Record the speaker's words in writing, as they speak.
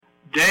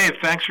Dave,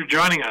 thanks for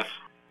joining us.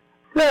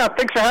 Yeah,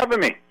 thanks for having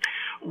me.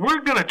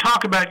 We're going to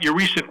talk about your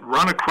recent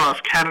run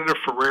across Canada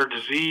for rare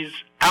disease,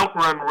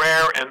 Outrun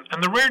Rare,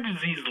 and the rare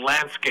disease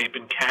landscape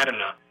in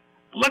Canada.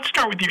 Let's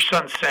start with your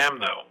son, Sam,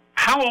 though.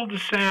 How old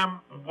is Sam?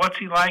 What's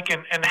he like?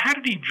 And how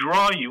did he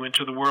draw you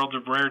into the world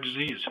of rare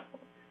disease?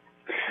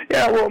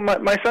 Yeah, well,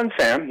 my son,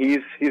 Sam, he's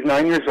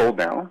 9 years old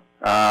now,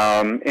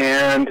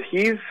 and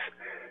he's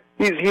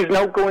an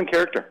outgoing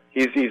character.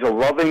 He's a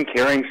loving,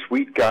 caring,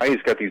 sweet guy.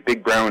 He's got these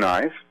big brown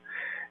eyes.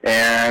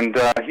 And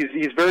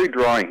he's very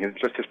drawing. It's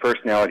just his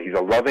personality. He's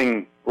a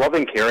loving,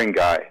 caring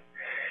guy.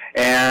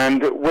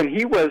 And when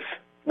he was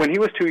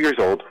 2 years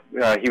old,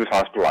 he was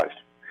hospitalized.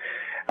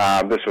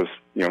 This was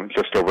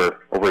just over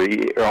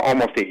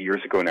almost 8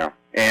 years ago now.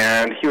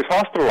 And he was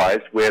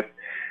hospitalized with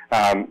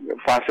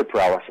flaccid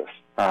paralysis.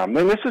 And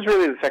this was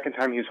really the second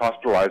time he was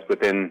hospitalized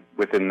within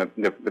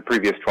the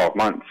previous 12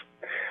 months.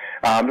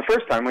 The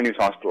first time when he was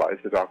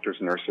hospitalized, the doctors,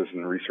 nurses,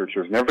 and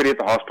researchers, and everybody at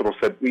the hospital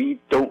said, we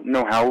don't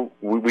know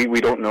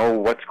we don't know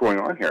what's going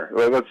on here.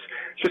 Let's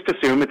just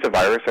assume it's a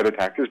virus that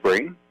attacked his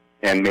brain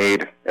and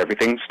made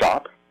everything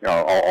stop,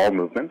 all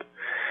movement.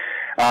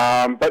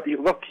 But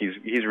look,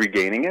 he's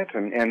regaining it,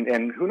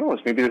 and who knows,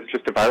 maybe it's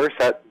just a virus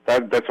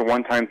that's a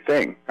one-time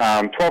thing.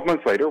 12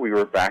 months later, we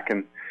were back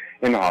in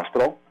the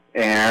hospital,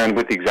 and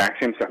with the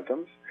exact same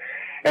symptoms.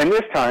 And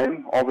this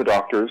time, all the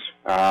doctors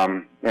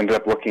ended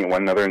up looking at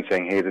one another and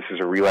saying, hey, this is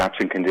a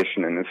relapsing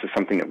condition, and this is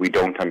something that we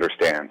don't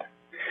understand.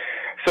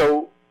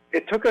 So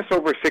it took us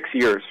over 6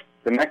 years.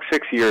 The next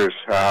 6 years,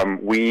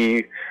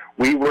 we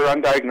were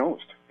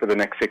undiagnosed for the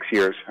next 6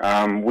 years.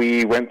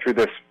 We went through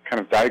this kind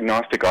of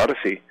diagnostic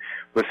odyssey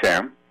with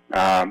Sam,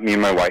 me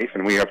and my wife,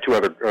 and we have two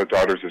other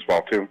daughters as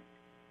well, too.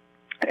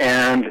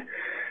 And,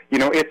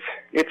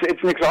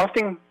 it's an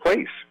exhausting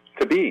place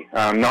to be,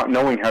 not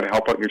knowing how to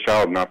help out your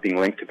child, not being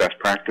linked to best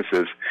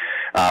practices,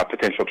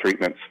 potential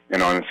treatments,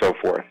 and on and so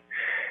forth.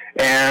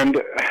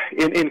 And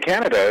in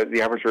Canada,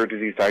 the average rare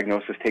disease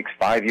diagnosis takes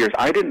 5 years.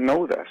 I didn't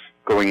know this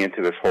going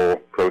into this whole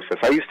process.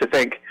 I used to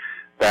think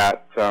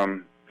that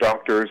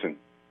doctors and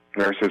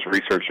nurses,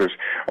 researchers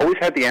always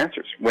had the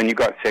answers. When you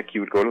got sick,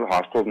 you would go to the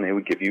hospital and they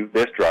would give you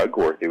this drug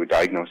or they would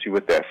diagnose you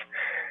with this.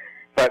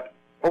 But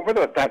over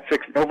that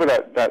 6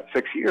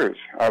 years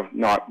of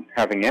not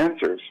having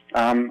answers,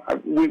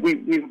 we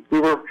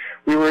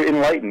were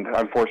enlightened,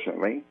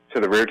 unfortunately, to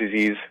the rare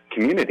disease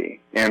community,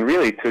 and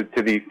really to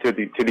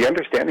the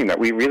understanding that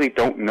we really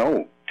don't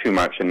know too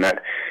much, and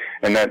that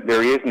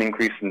there is an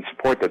increase in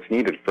support that's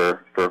needed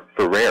for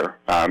rare,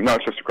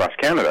 not just across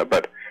Canada,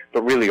 but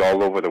really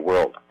all over the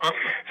world.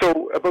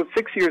 So about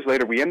 6 years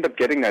later, we end up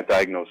getting that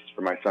diagnosis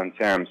for my son,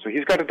 Sam. So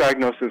he's got a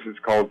diagnosis. It's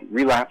called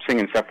relapsing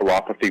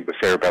encephalopathy with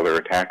cerebellar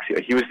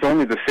ataxia. He was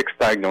only the sixth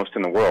diagnosed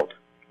in the world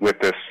with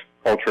this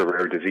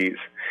ultra-rare disease.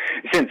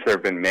 Since there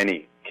have been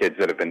many kids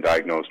that have been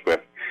diagnosed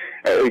with,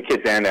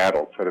 kids and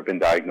adults that have been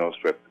diagnosed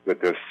with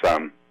this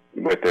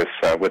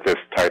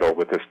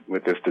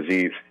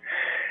disease.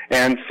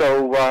 And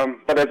so,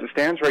 but as it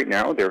stands right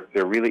now, there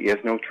really is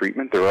no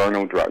treatment. There are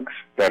no drugs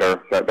that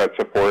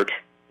support,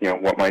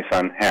 what my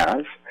son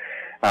has.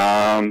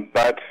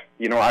 But,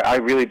 I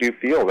really do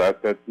feel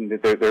that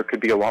there could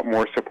be a lot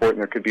more support and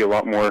there could be a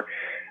lot more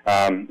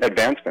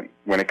advancement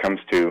when it comes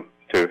to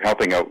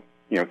helping out,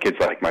 kids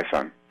like my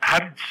son. How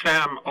did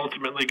Sam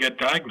ultimately get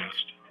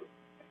diagnosed?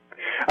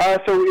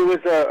 So it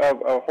was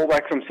a whole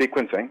exome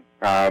sequencing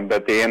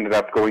that they ended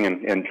up going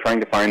and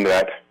trying to find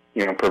that,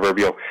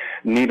 proverbial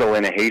needle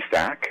in a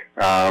haystack.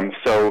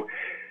 So,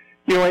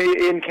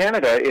 in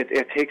Canada,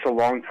 it takes a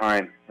long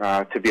time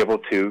to be able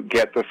to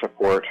get the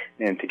support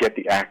and to get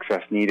the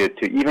access needed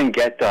to even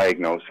get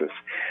diagnosis.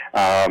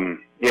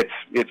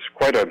 It's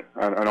quite an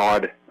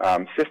odd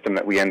system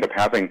that we end up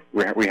having.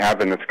 We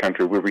have in this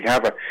country where we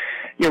have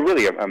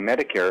really a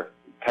Medicare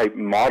type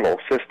model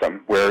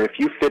system where if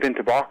you fit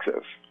into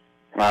boxes,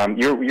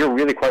 you're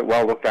really quite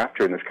well looked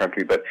after in this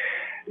country. But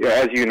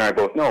as you and I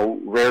both know,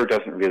 rare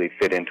doesn't really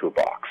fit into a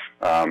box.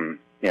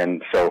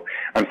 And so,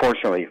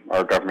 unfortunately,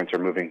 our governments are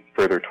moving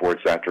further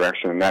towards that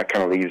direction, and that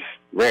kind of leaves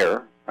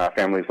rare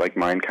families like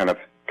mine kind of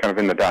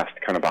in the dust,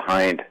 kind of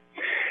behind.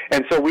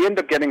 And so we end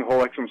up getting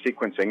whole exome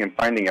sequencing and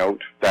finding out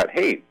that,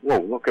 hey, whoa,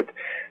 look at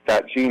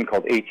that gene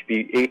called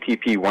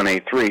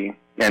ATP1A3,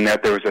 and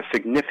that there was a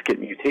significant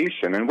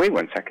mutation. And wait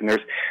 1 second,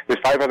 there's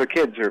 5 other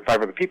kids or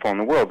 5 other people in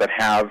the world that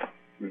have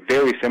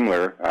very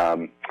similar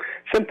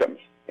symptoms.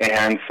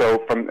 And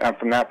so from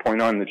that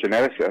point on, the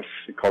geneticists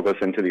called us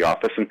into the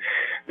office, and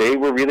they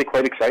were really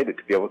quite excited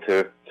to be able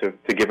to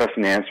give us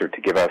an answer,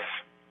 to give us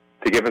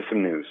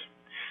some news.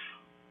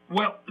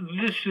 Well,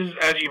 this is,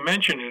 as you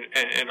mentioned,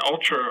 an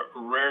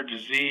ultra-rare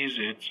disease.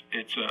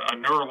 It's a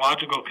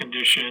neurological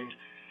condition.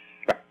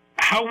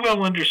 How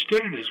well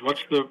understood it is?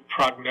 What's the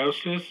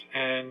prognosis?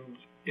 And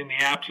in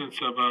the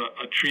absence of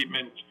a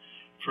treatment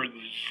for the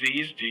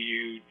disease, do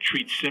you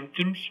treat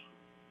symptoms?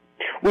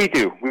 We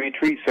do. We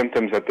treat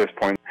symptoms at this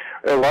point.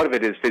 a lot of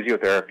it is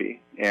physiotherapy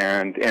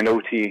and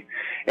OT,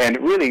 and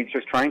really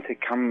just trying to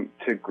come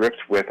to grips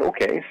with,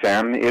 okay,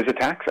 Sam is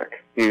ataxic.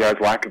 He has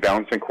lack of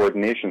balance and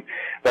coordination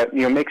that,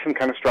 makes him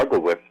kind of struggle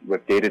with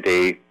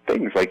day-to-day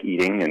things like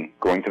eating and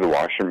going to the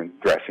washroom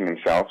and dressing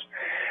himself.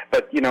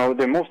 But,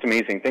 the most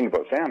amazing thing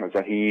about Sam is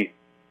that he,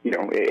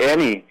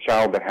 any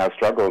child that has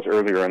struggles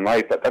earlier in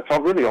life, that's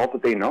really all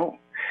that they know.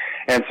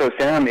 And so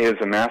Sam is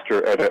a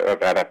master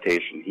of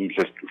adaptation. He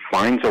just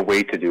finds a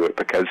way to do it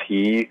because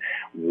he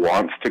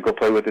wants to go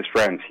play with his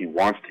friends. He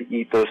wants to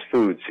eat those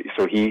foods.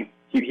 So he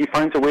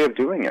finds a way of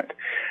doing it.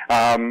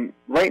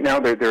 Right now,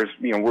 there's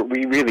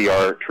we really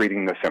are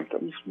treating the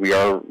symptoms. We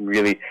are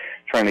really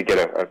trying to get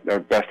a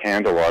best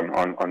handle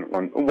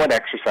on what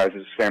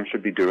exercises Sam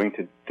should be doing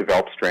to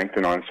develop strength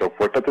and on and so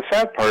forth. But the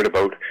sad part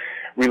about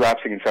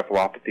relapsing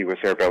encephalopathy with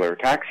cerebellar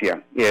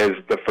ataxia is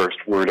the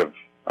first word of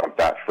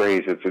that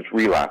phrase. It's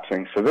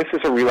relapsing. So this is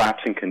a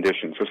relapsing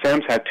condition. So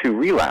Sam's had 2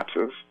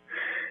 relapses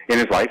in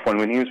his life, one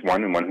when he was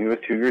 1 and one when he was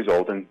 2 years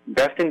old. And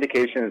best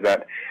indication is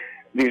that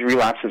these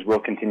relapses will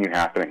continue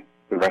happening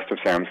the rest of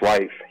Sam's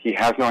life. He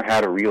has not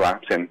had a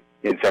relapse in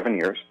 7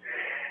 years,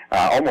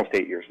 almost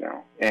 8 years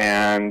now.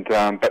 And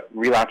but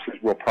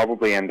relapses will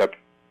probably end up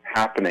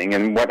happening.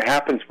 And what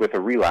happens with a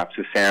relapse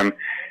is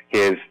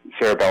his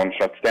cerebellum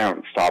shuts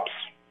down, stops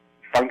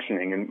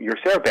functioning, and your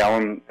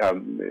cerebellum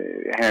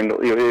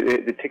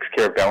it takes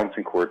care of balance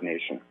and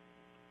coordination.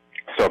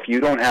 So if you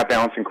don't have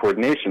balance and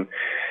coordination,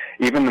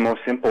 even the most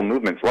simple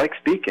movements, like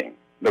speaking,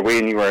 the way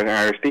you and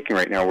I are speaking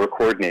right now, we're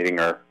coordinating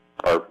our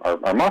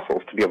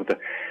muscles to be able to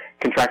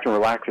contract and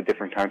relax at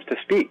different times to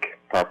speak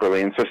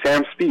properly. And so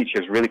Sam's speech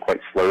is really quite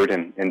slurred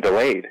and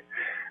delayed.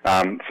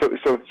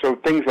 So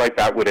things like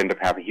that would end up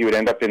happening. He would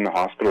end up in the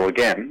hospital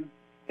again,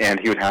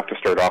 and he would have to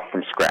start off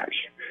from scratch,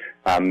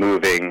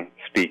 moving,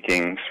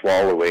 speaking,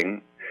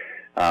 swallowing,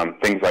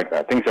 things like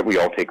that, things that we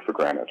all take for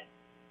granted.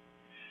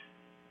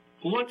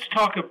 Let's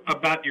talk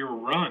about your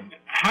run.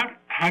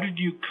 How did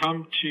you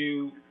come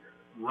to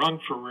run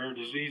for rare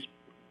disease?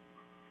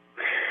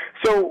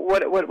 So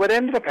what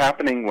ended up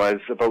happening was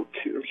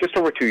just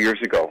over 2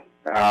 years ago.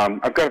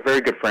 I've got a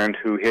very good friend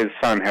who his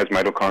son has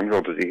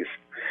mitochondrial disease,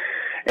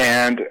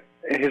 and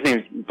his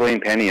name's Blaine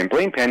Penny, and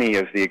Blaine Penny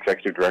is the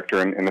executive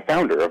director and the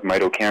founder of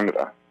Mito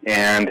Canada.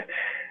 And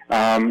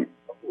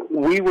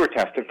we were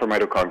tested for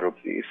mitochondrial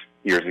disease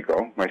years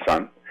ago, my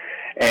son,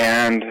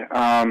 and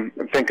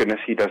thank goodness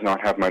he does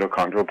not have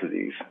mitochondrial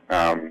disease.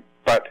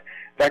 But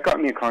that got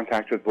me in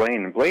contact with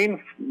Blaine, and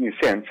Blaine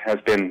since has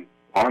been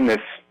on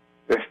this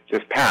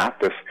path,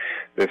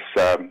 this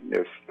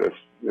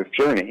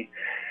journey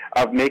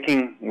of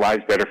making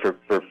lives better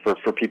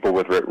for people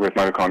with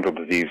mitochondrial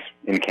disease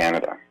in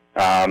Canada.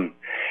 And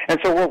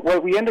so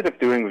what we ended up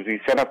doing was we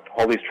set up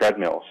all these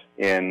treadmills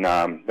in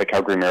the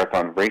Calgary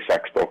Marathon Race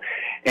Expo,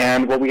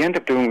 and what we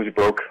ended up doing was we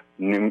broke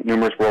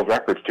numerous world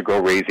records to go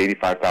raise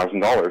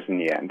 $85,000 in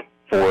the end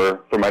for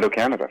Mito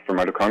Canada, for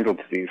mitochondrial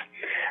disease.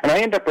 And I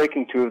ended up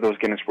breaking 2 of those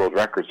Guinness World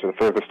Records, so the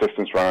furthest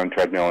distance run on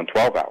treadmill in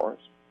 12 hours,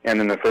 and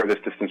then the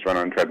furthest distance run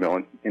on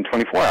treadmill in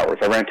 24 hours.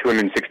 I ran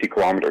 260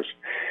 kilometers.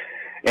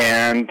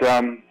 And,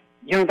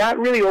 that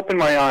really opened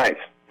my eyes,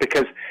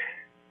 because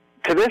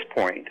to this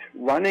point,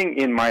 running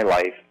in my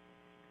life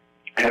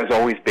has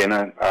always been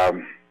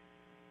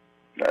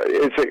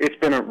it's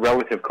been a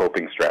relative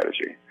coping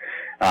strategy.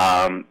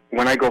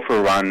 When I go for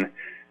a run,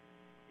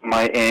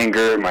 my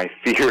anger, my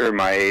fear,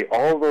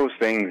 all those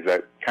things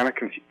that kind of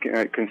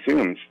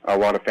consumes a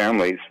lot of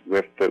families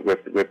with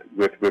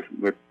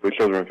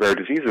children with rare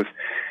diseases,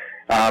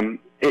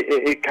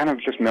 it kind of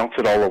just melts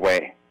it all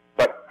away.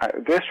 But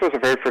this was the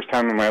very first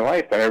time in my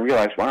life that I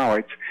realized,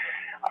 wow,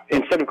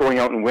 instead of going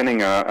out and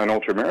winning an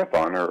ultra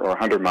marathon or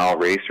 100-mile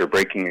race or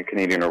breaking a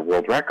Canadian or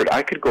world record,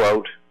 I could go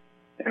out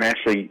and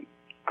actually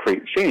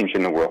create change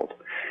in the world.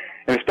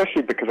 And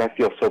especially because I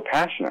feel so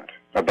passionate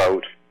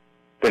about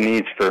the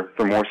needs for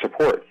more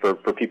support for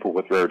people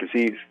with rare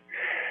disease.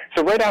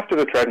 So right after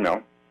the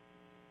treadmill,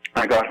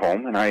 I got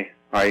home and I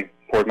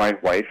poured my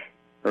wife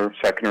her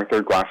second or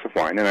third glass of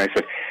wine, and I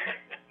said,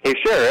 "Hey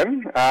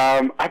Sharon,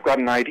 I've got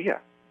an idea.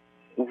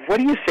 What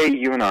do you say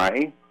you and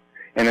I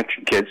and the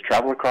kids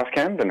travel across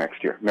Canada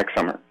next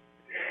summer,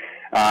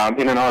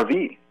 in an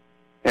RV?"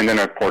 And then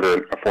I poured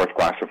her a fourth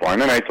glass of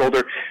wine, and I told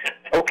her,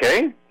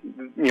 "Okay,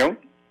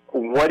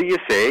 what do you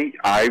say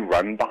I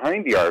run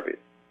behind the RV?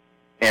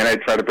 And I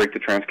try to break the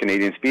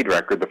Trans-Canadian speed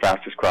record, the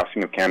fastest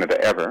crossing of Canada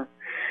ever.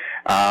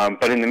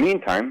 But in the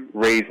meantime,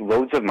 raise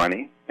loads of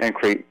money and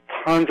create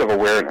tons of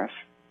awareness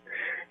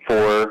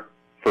for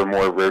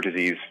more rare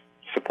disease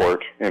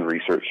support and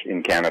research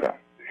in Canada."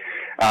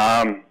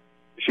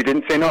 She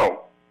didn't say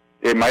no.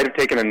 It might have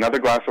taken another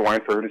glass of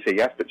wine for her to say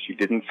yes, but she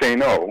didn't say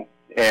no.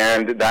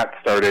 And that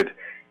started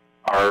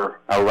our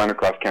run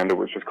across Canada,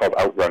 which was called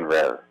Outrun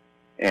Rare.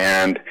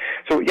 And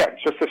so,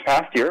 just this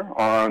past year,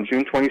 on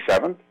June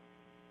 27th,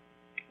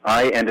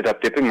 I ended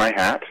up dipping my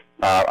hat.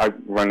 I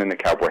run in a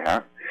cowboy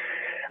hat.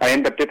 I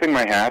ended up dipping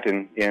my hat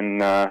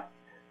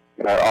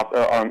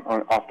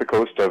off the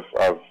coast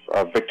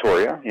of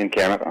Victoria in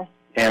Canada,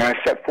 and I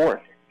set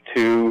forth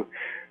to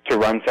to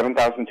run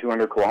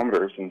 7,200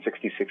 kilometers in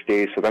 66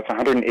 days. So that's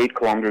 108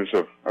 kilometers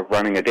of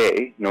running a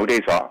day, no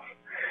days off.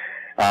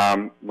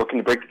 Looking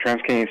to break the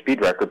Trans-Canadian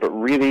speed record, but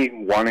really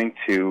wanting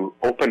to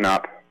open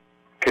up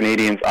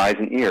Canadians' eyes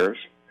and ears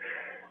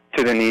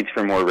to the needs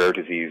for more rare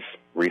disease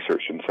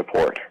research and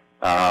support.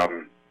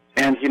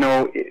 And you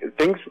know,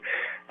 things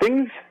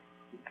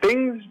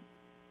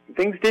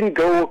didn't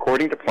go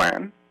according to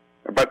plan,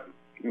 but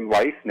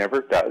life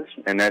never does,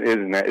 and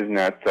isn't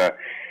that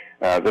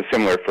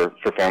similar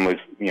for families,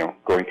 you know,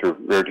 going through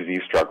rare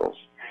disease struggles.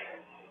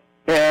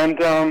 And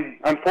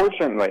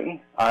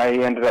unfortunately, I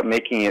ended up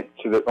making it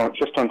to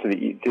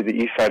the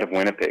east side of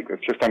Winnipeg.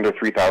 It's just under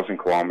 3,000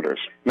 kilometers.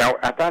 Now,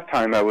 at that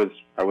time, I was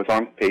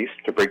on pace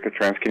to break the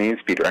Trans-Canadian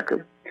speed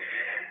record,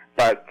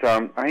 but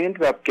I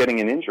ended up getting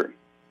an injury.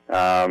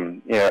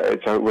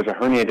 It was a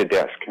herniated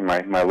disc in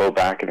my low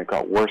back, and it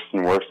got worse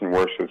and worse and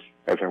worse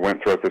as I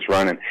went throughout this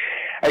run. And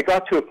I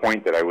got to a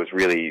point that I was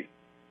really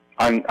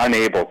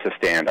unable to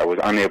stand. I was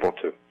unable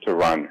to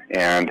run.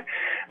 And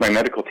my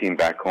medical team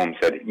back home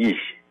said, "Yeesh,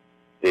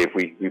 Dave,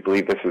 we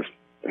believe this is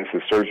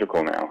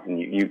surgical now, and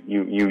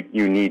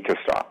you need to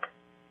stop."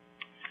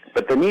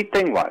 But the neat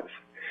thing was,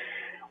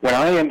 when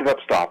I ended up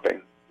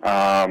stopping,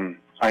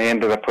 I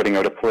ended up putting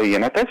out a plea,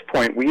 and at this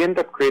point, we ended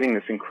up creating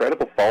this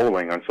incredible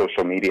following on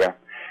social media,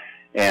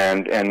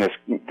 and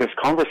this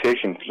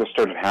conversation just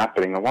started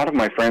happening. A lot of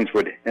my friends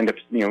would end up,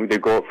 you know,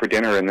 they'd go out for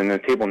dinner, and then the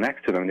table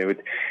next to them, they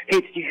would,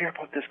 "Hey, did you hear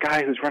about this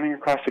guy who's running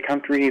across the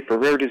country for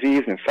rare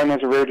disease, and his son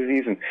has a rare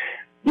disease?" And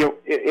you know,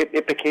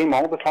 it became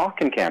all the talk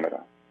in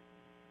Canada.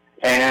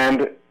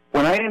 And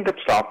when I ended up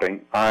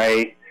stopping,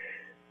 I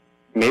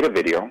made a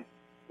video,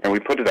 and we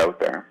put it out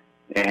there,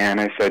 and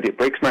I said, "It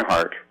breaks my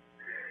heart,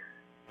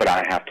 but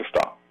I have to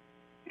stop.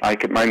 I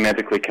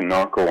medically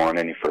cannot go on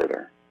any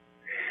further.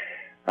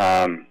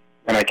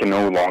 And I can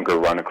no longer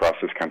run across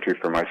this country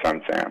for my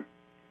son, Sam.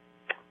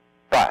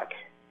 But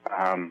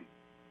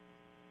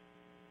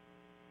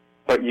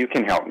you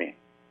can help me.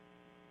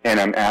 And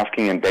I'm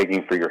asking and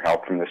begging for your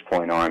help from this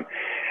point on."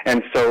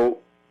 And so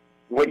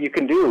what you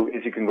can do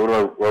is you can go to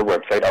our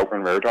website,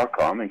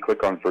 outrunrare.com, and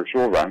click on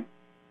Virtual Run.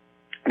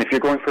 And if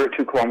you're going for a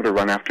 2-kilometer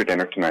run after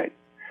dinner tonight,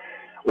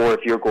 or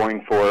if you're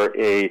going for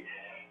a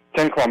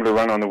 10-kilometer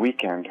run on the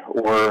weekend,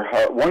 or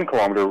a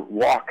 1-kilometer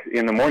walk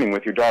in the morning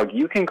with your dog,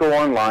 you can go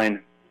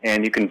online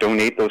and you can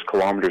donate those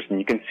kilometers, and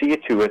you can see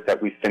it to it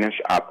that we finish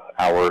up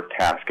our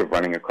task of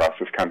running across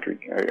this country,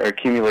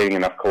 accumulating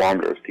enough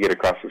kilometers to get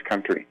across this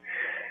country.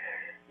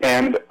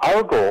 And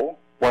our goal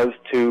was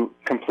to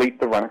complete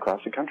the run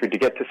across the country, to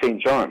get to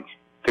St. John's,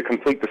 to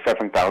complete the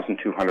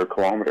 7,200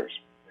 kilometers.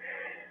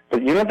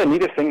 But you know, the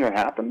neatest thing that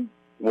happened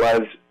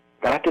was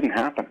that didn't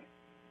happen.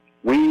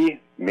 We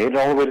made it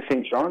all the way to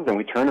St. John's, and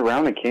we turned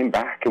around and came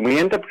back. And we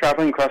ended up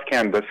traveling across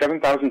Canada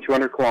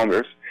 7,200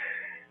 kilometers,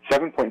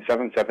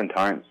 7.77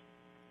 times.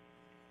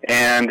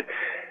 And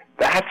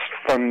that's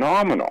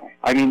phenomenal.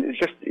 I mean,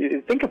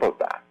 think about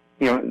that.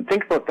 You know,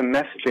 think about the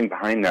messaging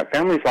behind that.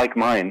 Families like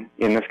mine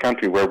in this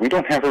country, where we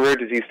don't have a rare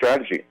disease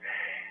strategy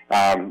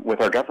with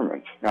our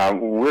government,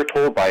 we're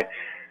told by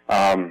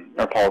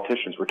our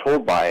politicians, we're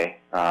told by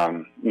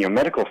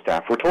medical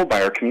staff, we're told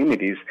by our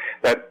communities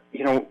that,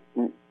 you know,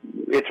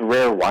 it's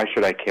rare. Why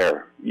should I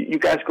care? You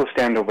guys go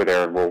stand over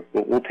there, and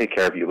we'll take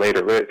care of you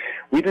later.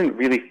 We didn't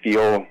really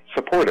feel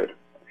supported,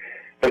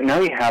 but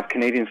now you have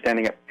Canadians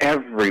standing up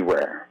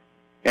everywhere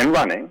and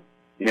running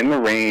in the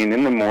rain,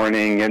 in the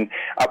morning, and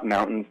up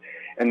mountains,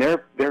 and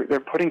they're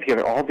putting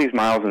together all these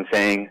miles and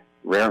saying,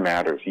 "Rare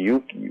matters.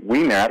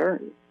 We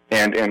matter,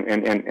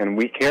 and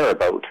we care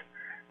about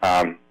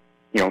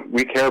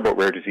we care about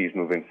rare disease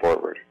moving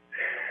forward."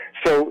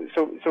 So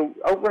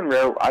Outrun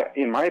Rare,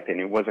 in my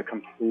opinion, was a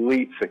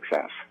complete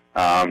success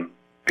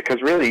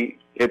because really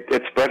it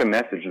spread a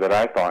message that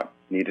I thought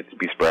needed to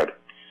be spread.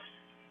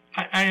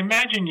 I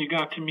imagine you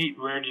got to meet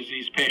rare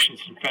disease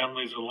patients and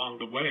families along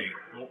the way.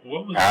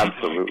 What was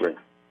Absolutely. That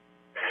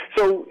like?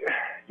 So,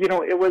 you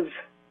know, it was.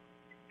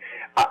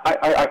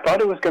 I thought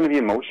it was going to be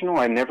emotional.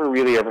 I never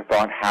really ever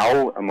thought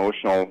how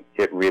emotional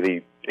it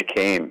really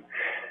became.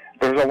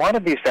 There's a lot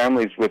of these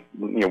families with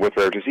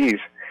rare disease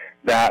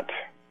that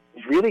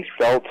really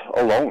felt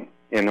alone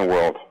in the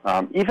world.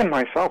 Even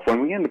myself,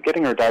 when we ended up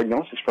getting our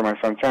diagnosis for my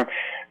son Sam,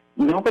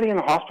 nobody in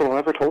the hospital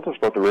ever told us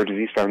about the Rare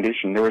Disease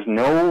Foundation. There was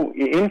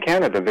in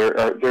Canada,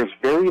 there's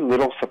very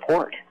little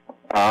support.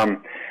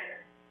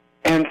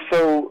 And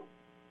so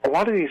a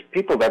lot of these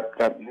people that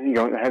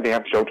they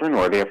have children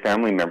or they have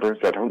family members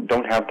that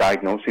don't have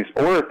diagnoses,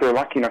 or if they're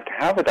lucky enough to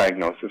have a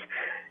diagnosis,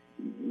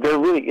 there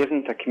really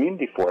isn't a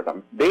community for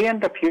them. They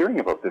end up hearing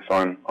about this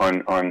on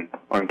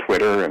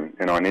Twitter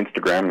and on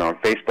Instagram and on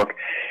Facebook,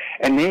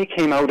 and they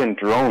came out in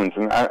drones.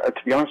 And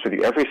to be honest with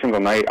you, every single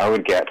night I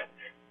would get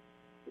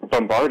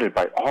bombarded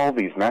by all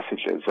these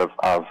messages of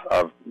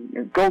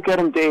 "Go get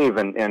him, Dave,"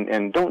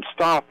 and "Don't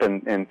stop,"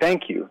 and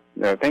thank you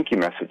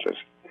messages.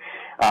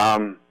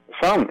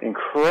 Some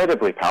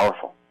incredibly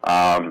powerful.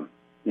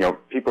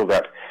 People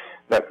that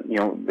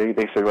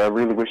they say, "Well, I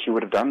really wish you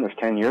would have done this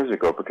 10 years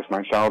ago because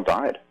my child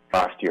died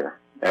last year."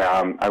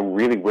 I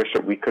really wish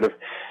that we could have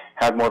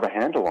had more of a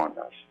handle on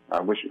this. I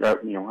wish,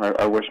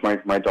 I wish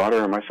my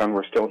daughter and my son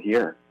were still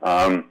here.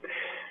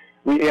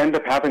 We end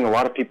up having a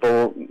lot of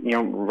people,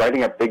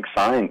 writing up big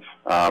signs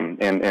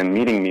and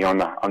meeting me on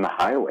the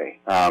highway,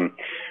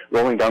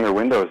 rolling down their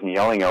windows and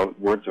yelling out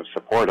words of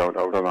support out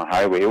on the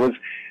highway. It was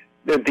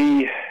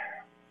the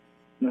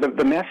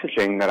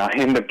messaging that I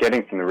ended up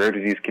getting from the rare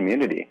disease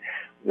community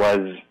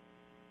was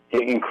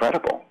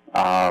incredible.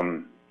 How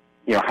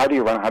do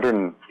you run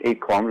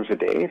 108 kilometers a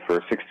day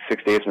for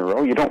six days in a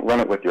row? You don't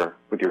run it with your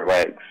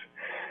legs.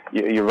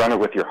 You run it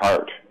with your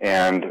heart.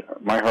 And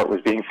my heart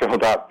was being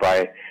filled up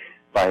by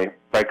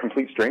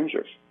complete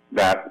strangers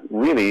that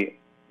really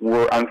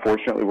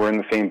unfortunately were in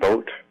the same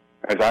boat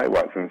as I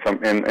was,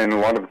 and a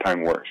lot of the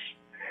time worse.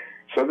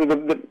 So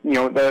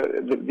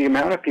the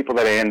amount of people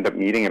that I ended up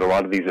meeting at a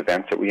lot of these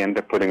events that we ended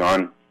up putting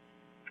on,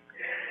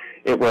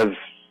 it was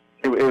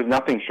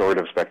nothing short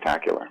of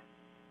spectacular.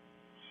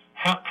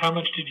 How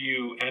much did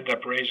you end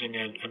up raising,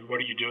 and what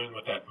are you doing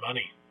with that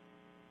money?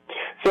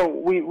 So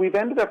we've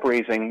ended up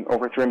raising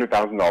over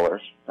 $300,000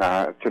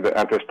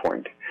 at this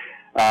point.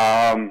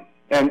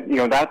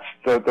 And that's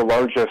the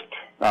largest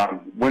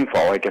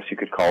windfall, I guess you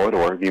could call it,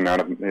 or the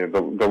amount of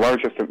the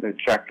largest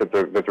check that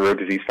the Rare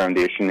Disease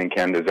Foundation in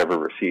Canada has ever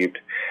received.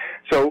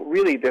 So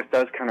really, this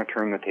does kind of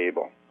turn the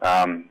table.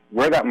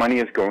 Where that money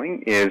is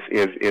going is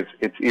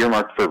it's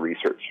earmarked for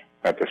research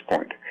at this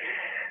point.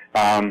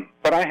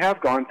 But I have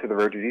gone to the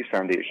Rare Disease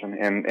Foundation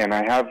and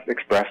I have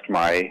expressed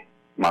my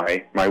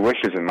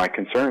wishes and my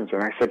concerns,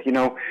 and I said,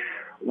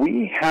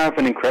 we have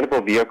an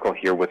incredible vehicle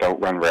here with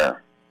Outrun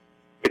Rare.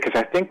 Because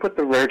I think what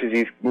the rare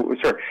disease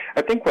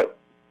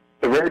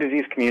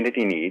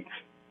community needs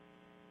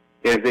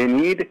is they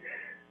need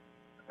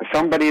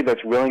somebody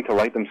that's willing to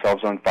light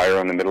themselves on fire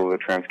on the middle of the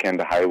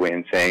Trans-Canada Highway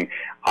and saying,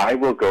 I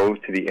will go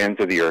to the ends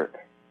of the earth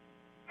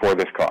for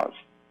this cause.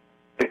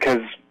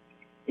 Because,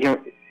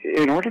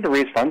 in order to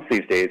raise funds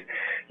these days,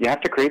 you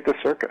have to create the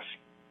circus.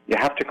 You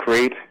have to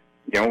create,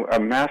 a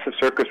massive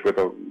circus with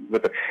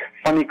a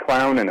funny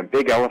clown and a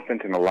big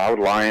elephant and a loud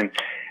lion.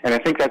 And I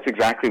think that's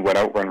exactly what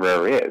Outrun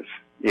Rare is,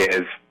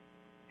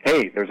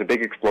 hey, there's a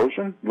big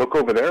explosion, look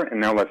over there, and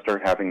now let's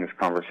start having this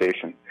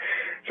conversation.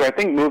 So I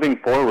think moving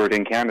forward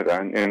in Canada,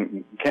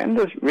 and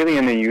Canada's really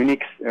in a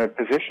unique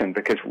position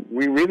because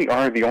we really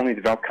are the only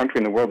developed country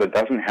in the world that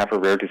doesn't have a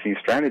rare disease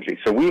strategy.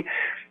 So we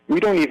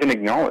don't even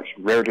acknowledge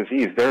rare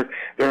disease. There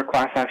are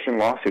class action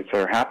lawsuits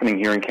that are happening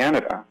here in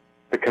Canada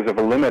because of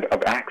a limit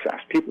of access.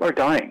 People are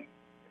dying.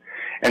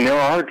 And there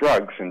are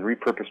drugs and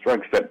repurposed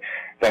drugs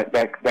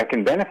that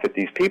can benefit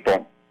these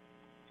people,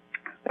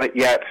 but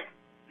yet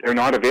they're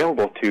not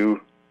available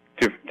to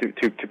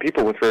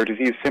people with rare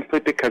disease simply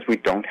because we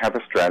don't have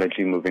a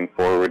strategy moving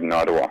forward in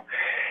Ottawa.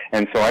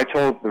 And so I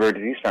told the Rare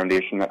Disease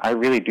Foundation that I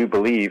really do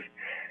believe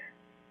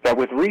that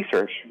with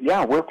research,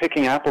 we're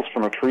picking apples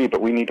from a tree,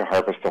 but we need to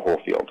harvest the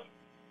whole field.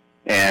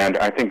 And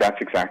I think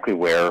that's exactly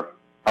where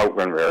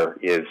Outrun Rare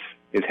is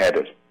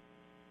headed.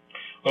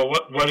 Well,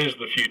 what is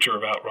the future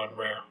of Outrun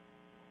Rare?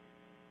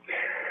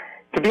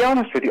 To be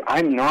honest with you,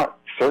 I'm not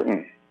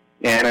certain.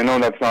 And I know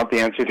that's not the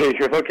answer that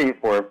you're looking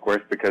for, of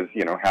course, because,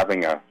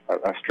 having a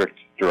strict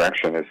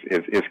direction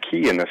is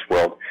key in this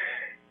world.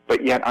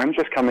 But yet I'm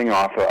just coming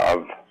off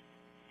of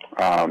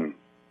Outrun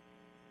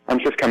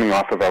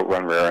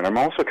Rare, and I'm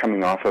also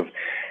coming off of,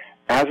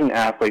 as an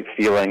athlete,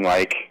 feeling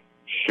like,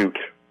 shoot,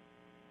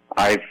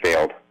 I've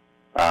failed.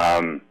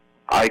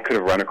 I could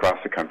have run across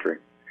the country.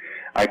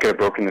 I could have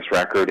broken this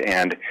record,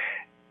 and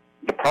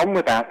the problem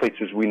with athletes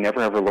is we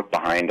never ever look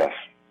behind us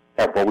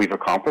at what we've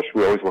accomplished.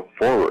 We always look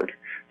forward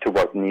to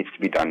what needs to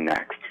be done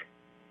next.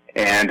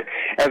 And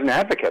as an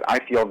advocate, I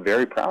feel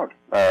very proud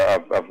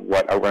of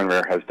what Outrun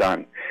Rare has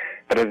done.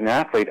 But as an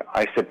athlete,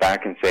 I sit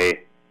back and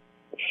say,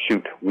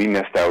 shoot, we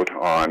missed out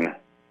on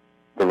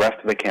the rest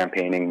of the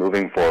campaigning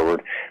moving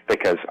forward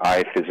because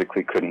I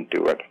physically couldn't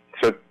do it.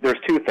 So there's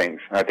two things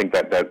I think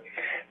that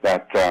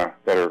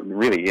are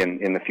really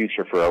in the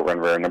future for Outrun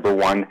Rare. Number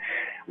one,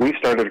 we've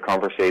started a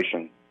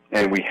conversation,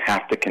 and we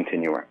have to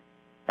continue it.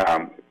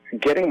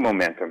 Getting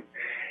momentum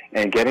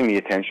and getting the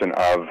attention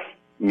of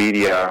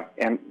media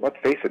and, let's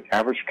face it,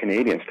 average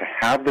Canadians to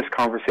have this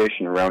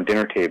conversation around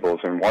dinner tables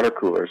and water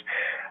coolers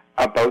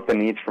about the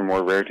needs for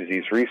more rare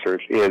disease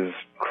research is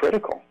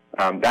critical.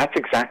 That's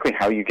exactly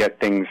how you get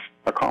things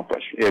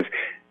accomplished, is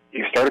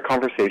you start a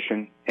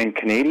conversation, and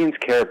Canadians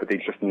care, but they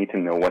just need to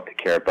know what to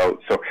care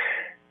about. So,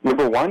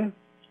 number one,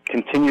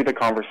 continue the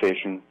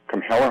conversation.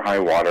 Come hell or high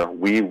water,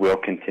 we will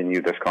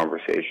continue this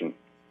conversation.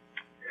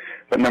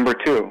 But number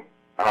two,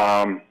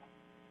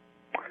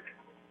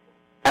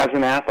 as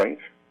an athlete,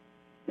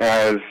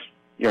 as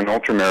an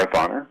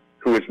ultramarathoner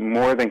who is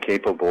more than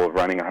capable of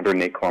running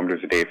 108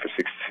 kilometers a day for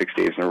six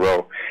days in a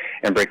row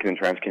and breaking the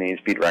Trans-Canadian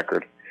speed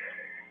record,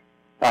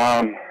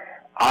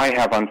 I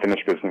have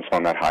unfinished business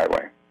on that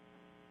highway.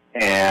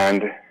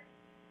 And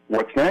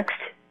what's next?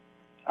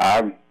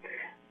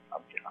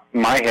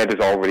 My head has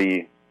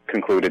already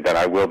concluded that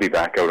I will be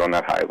back out on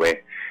that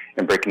highway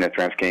and breaking the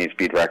Trans-Canadian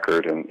speed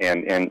record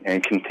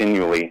and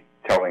continually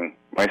telling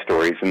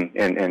stories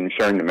and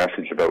sharing the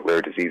message about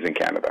rare disease in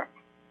Canada.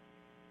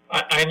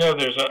 I know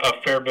there's a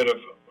fair bit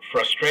of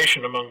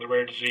frustration among the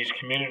rare disease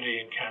community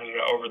in Canada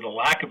over the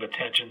lack of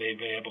attention they've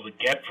been able to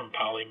get from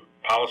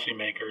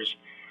policymakers.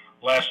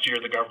 Last year,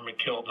 the government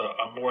killed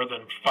a more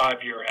than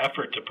 5-year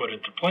effort to put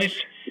into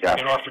place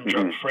an orphan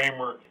drug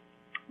framework.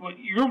 Well,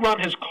 your run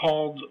has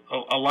called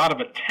a lot of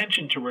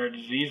attention to rare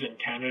disease in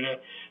Canada.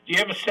 Do you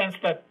have a sense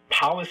that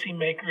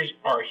policymakers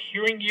are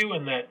hearing you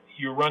and that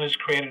your run has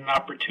created an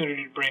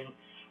opportunity to bring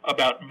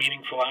about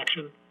meaningful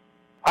action?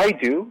 I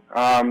do.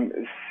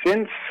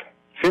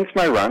 Since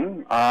my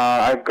run,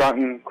 I've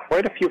gotten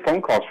quite a few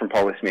phone calls from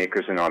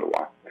policymakers in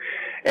Ottawa,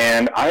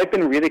 and I've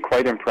been really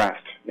quite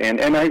impressed. And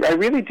I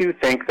really do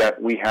think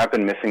that we have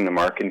been missing the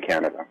mark in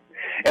Canada.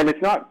 And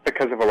it's not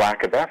because of a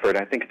lack of effort.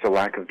 I think it's a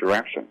lack of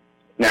direction.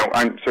 Now,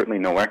 I'm certainly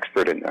no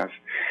expert in this,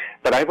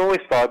 but I've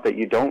always thought that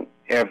you don't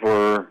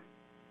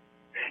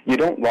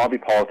lobby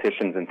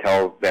politicians and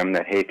tell them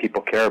that, hey,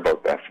 people care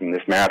about this and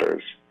this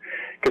matters.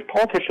 Because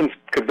politicians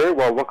could very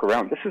well look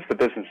around. This is the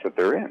business that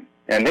they're in.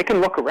 And they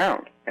can look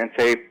around and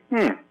say,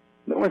 no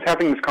one's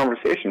having this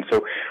conversation.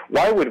 So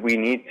why would we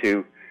need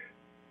to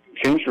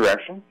change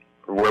direction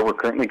for where we're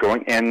currently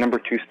going, and number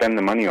 2, spend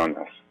the money on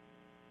this?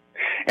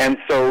 And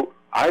so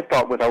I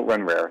thought with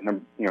Outrun Rare,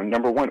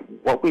 number 1,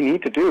 what we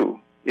need to do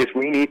is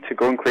we need to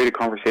go and create a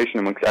conversation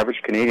amongst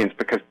average Canadians,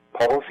 because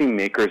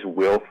policymakers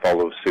will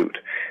follow suit.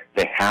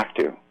 They have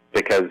to,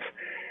 because,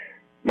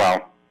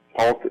 well,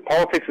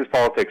 politics is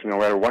politics no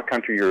matter what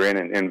country you're in,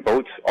 and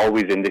votes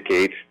always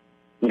indicate,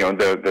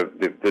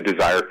 the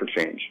desire for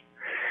change.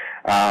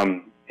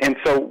 And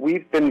so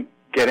we've been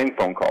getting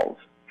phone calls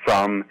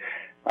from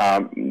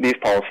these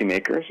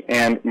policymakers,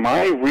 and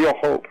my real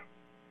hope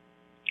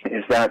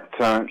is that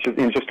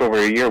in just over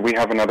a year we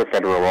have another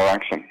federal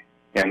election.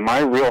 And my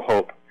real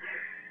hope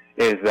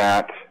is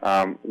that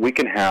we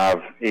can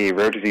have a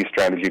rare disease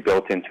strategy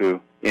built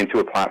into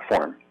a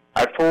platform.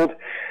 I've told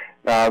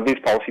these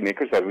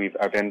policymakers that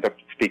I've ended up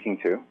speaking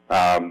to,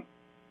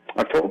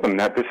 I've told them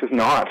that this is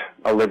not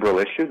a Liberal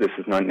issue, this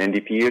is not an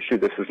NDP issue,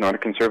 this is not a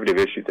Conservative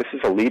issue, this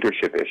is a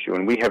leadership issue,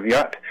 and we've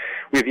yet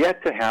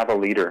to have a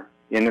leader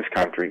in this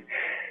country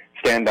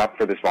stand up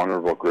for this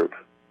vulnerable group.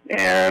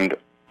 And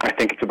I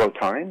think it's about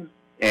time.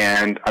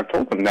 And I've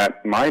told them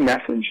that my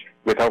message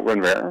with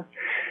Outrun Rare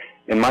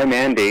and my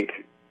mandate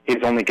is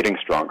only getting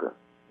stronger.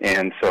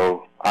 And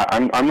so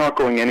I'm not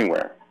going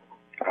anywhere.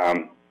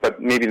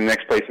 But maybe the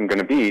next place I'm going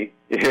to be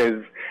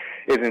is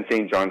in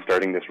St. John,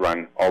 starting this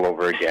run all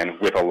over again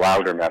with a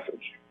louder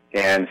message.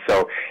 And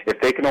so if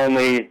they can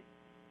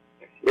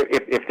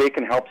if they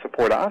can help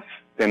support us,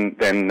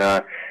 then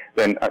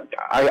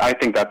I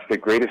think that's the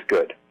greatest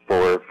good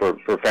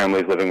for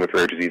families living with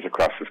rare disease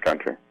across this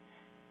country.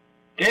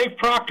 Dave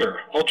Proctor,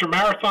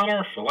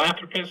 ultramarathoner,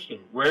 philanthropist, and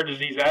rare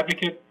disease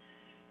advocate.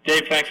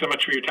 Dave, thanks so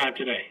much for your time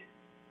today.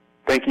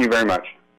 Thank you very much.